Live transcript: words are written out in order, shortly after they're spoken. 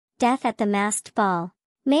Death at the Masked Ball.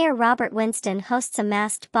 Mayor Robert Winston hosts a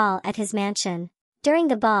masked ball at his mansion. During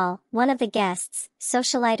the ball, one of the guests,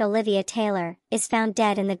 socialite Olivia Taylor, is found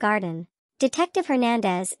dead in the garden. Detective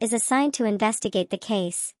Hernandez is assigned to investigate the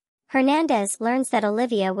case. Hernandez learns that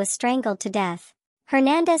Olivia was strangled to death.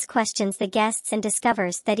 Hernandez questions the guests and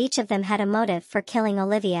discovers that each of them had a motive for killing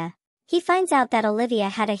Olivia. He finds out that Olivia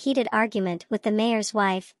had a heated argument with the mayor's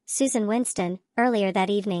wife, Susan Winston, earlier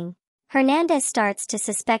that evening. Hernandez starts to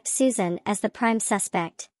suspect Susan as the prime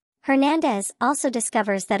suspect. Hernandez also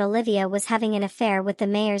discovers that Olivia was having an affair with the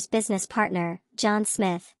mayor's business partner, John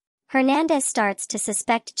Smith. Hernandez starts to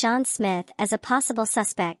suspect John Smith as a possible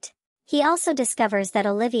suspect. He also discovers that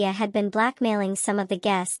Olivia had been blackmailing some of the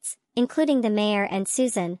guests, including the mayor and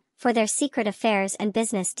Susan, for their secret affairs and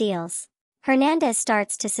business deals. Hernandez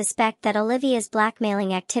starts to suspect that Olivia's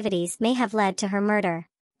blackmailing activities may have led to her murder.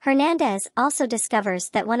 Hernandez also discovers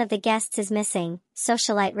that one of the guests is missing,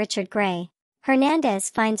 socialite Richard Gray. Hernandez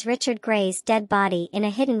finds Richard Gray's dead body in a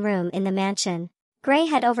hidden room in the mansion. Gray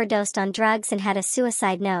had overdosed on drugs and had a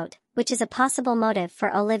suicide note, which is a possible motive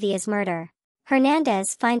for Olivia's murder.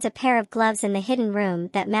 Hernandez finds a pair of gloves in the hidden room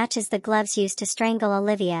that matches the gloves used to strangle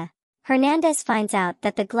Olivia. Hernandez finds out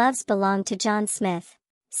that the gloves belong to John Smith.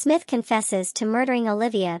 Smith confesses to murdering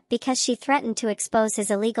Olivia because she threatened to expose his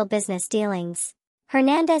illegal business dealings.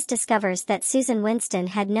 Hernandez discovers that Susan Winston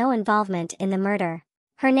had no involvement in the murder.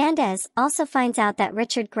 Hernandez also finds out that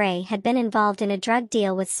Richard Gray had been involved in a drug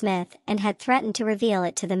deal with Smith and had threatened to reveal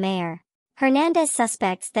it to the mayor. Hernandez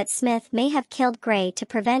suspects that Smith may have killed Gray to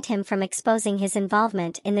prevent him from exposing his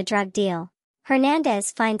involvement in the drug deal.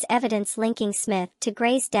 Hernandez finds evidence linking Smith to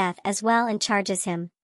Gray's death as well and charges him.